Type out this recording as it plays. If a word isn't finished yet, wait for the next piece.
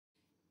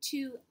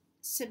To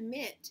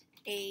submit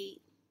a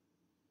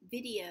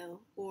video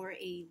or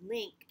a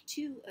link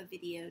to a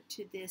video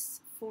to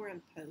this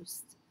forum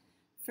post,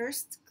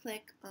 first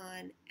click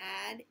on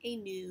Add a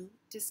New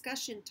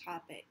Discussion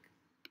Topic.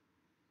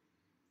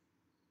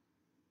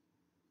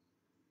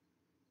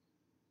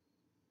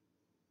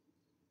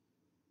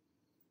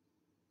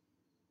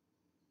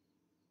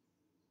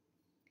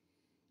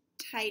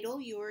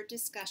 Title your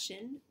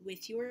discussion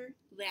with your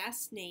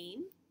last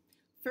name,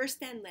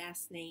 first and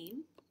last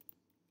name.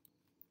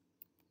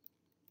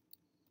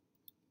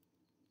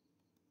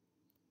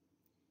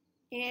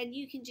 And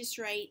you can just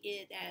write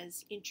it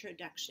as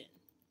introduction.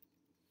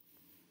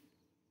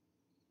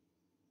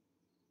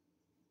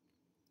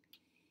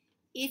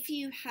 If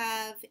you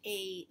have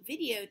a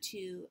video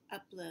to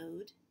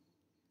upload,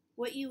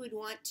 what you would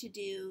want to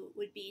do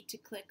would be to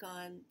click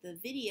on the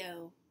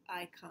video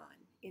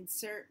icon,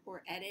 insert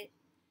or edit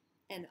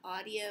an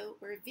audio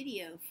or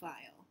video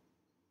file.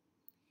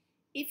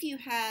 If you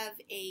have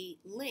a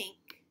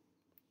link,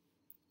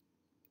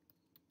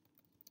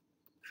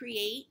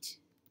 create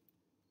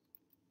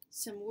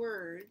some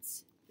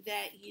words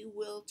that you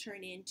will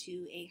turn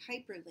into a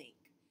hyperlink.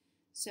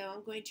 So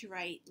I'm going to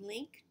write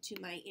link to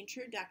my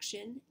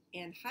introduction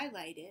and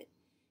highlight it,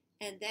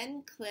 and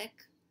then click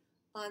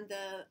on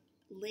the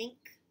link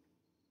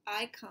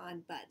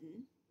icon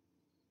button,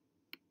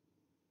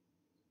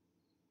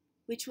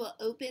 which will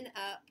open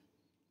up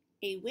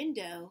a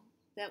window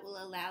that will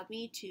allow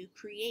me to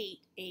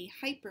create a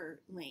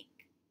hyperlink.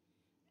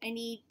 I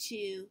need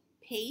to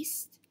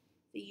paste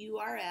the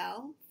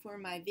URL for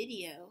my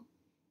video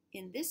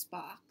in this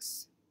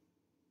box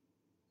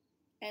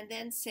and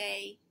then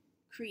say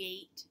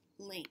create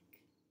link.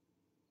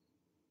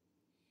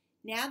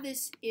 Now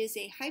this is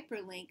a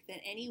hyperlink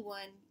that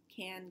anyone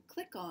can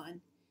click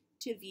on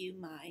to view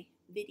my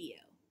video.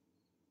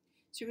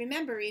 So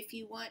remember, if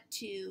you want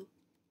to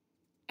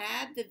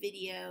add the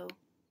video,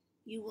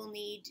 you will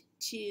need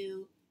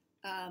to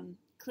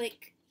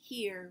click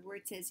here where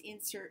it says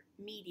Insert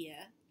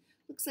Media.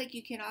 Looks like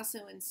you can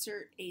also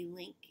insert a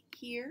link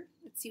here.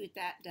 Let's see what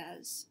that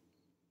does.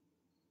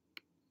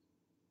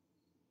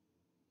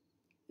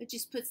 It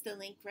just puts the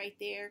link right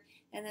there,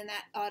 and then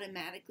that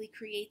automatically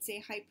creates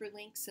a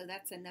hyperlink, so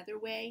that's another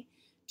way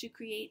to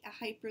create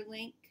a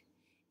hyperlink.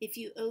 If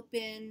you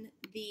open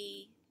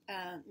the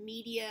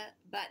media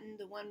button,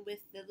 the one with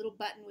the little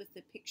button with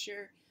the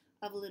picture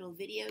of a little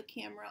video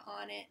camera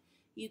on it,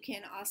 you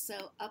can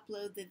also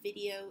upload the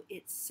video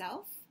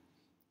itself.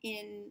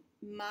 In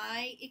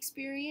my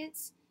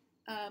experience,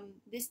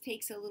 this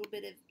takes a little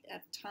bit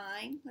of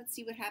time. Let's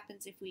see what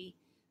happens if we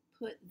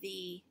put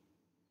the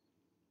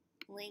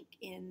link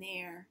in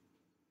there.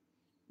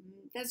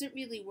 Doesn't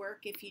really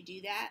work if you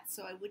do that,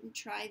 so I wouldn't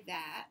try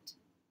that.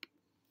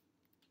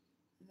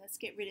 Let's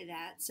get rid of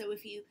that. So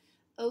if you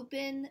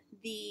open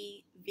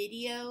the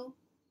video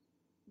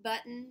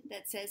button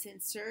that says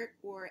insert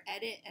or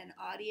edit an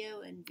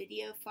audio and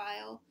video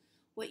file,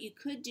 what you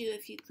could do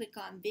if you click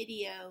on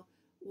video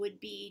would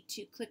be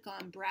to click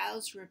on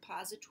browse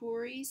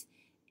repositories,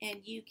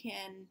 and you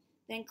can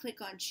then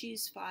click on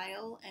choose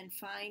file and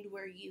find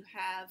where you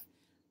have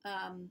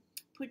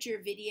put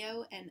your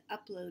video and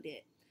upload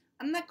it.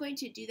 I'm not going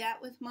to do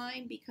that with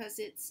mine because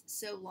it's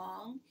so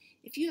long.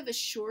 If you have a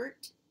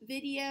short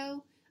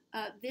video,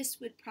 this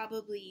would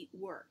probably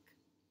work.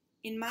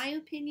 In my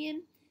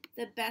opinion,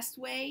 the best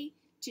way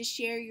to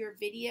share your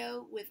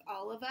video with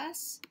all of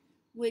us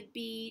would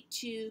be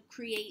to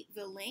create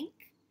the link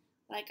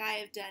like I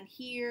have done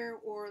here,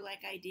 or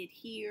like I did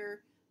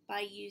here, by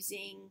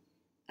using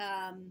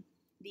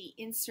the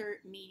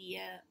Insert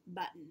Media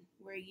button,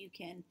 where you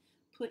can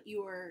put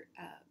your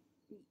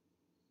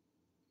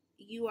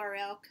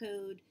URL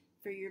code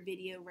for your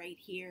video right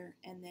here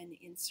and then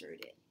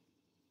insert it.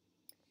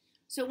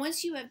 So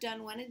once you have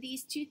done one of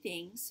these two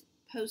things,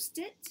 post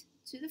it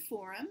to the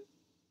forum,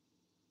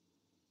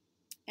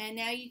 and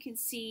now you can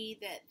see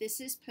that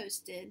this is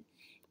posted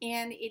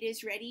and it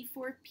is ready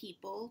for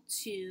people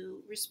to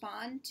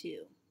respond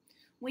to.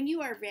 When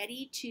you are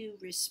ready to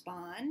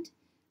respond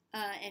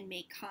and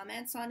make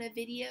comments on a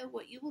video,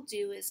 what you will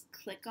do is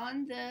click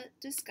on the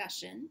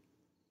discussion,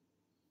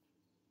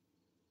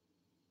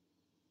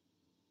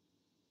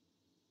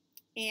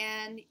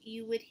 and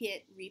you would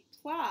hit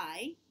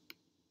reply,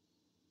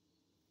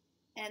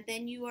 and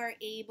then you are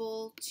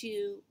able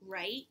to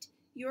write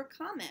your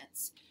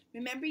comments.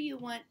 Remember, you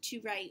want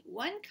to write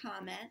one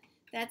comment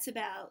that's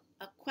about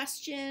a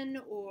question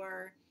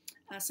or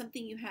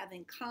something you have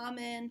in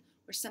common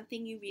or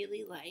something you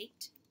really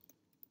liked.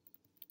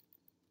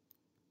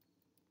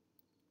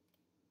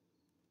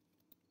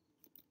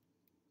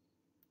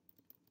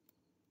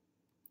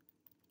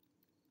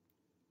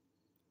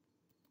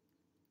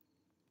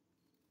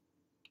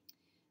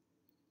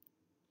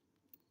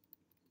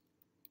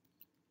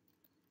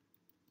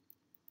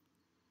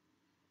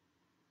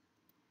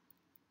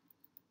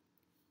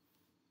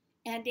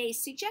 And a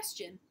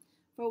suggestion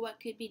for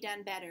what could be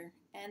done better,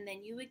 and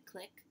then you would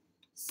click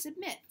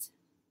submit.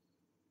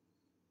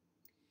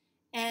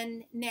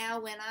 And now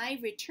when I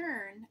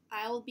return,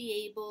 I'll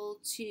be able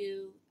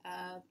to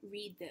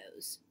read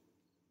those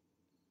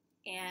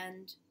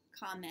and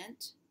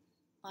comment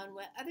on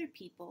what other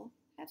people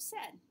have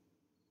said.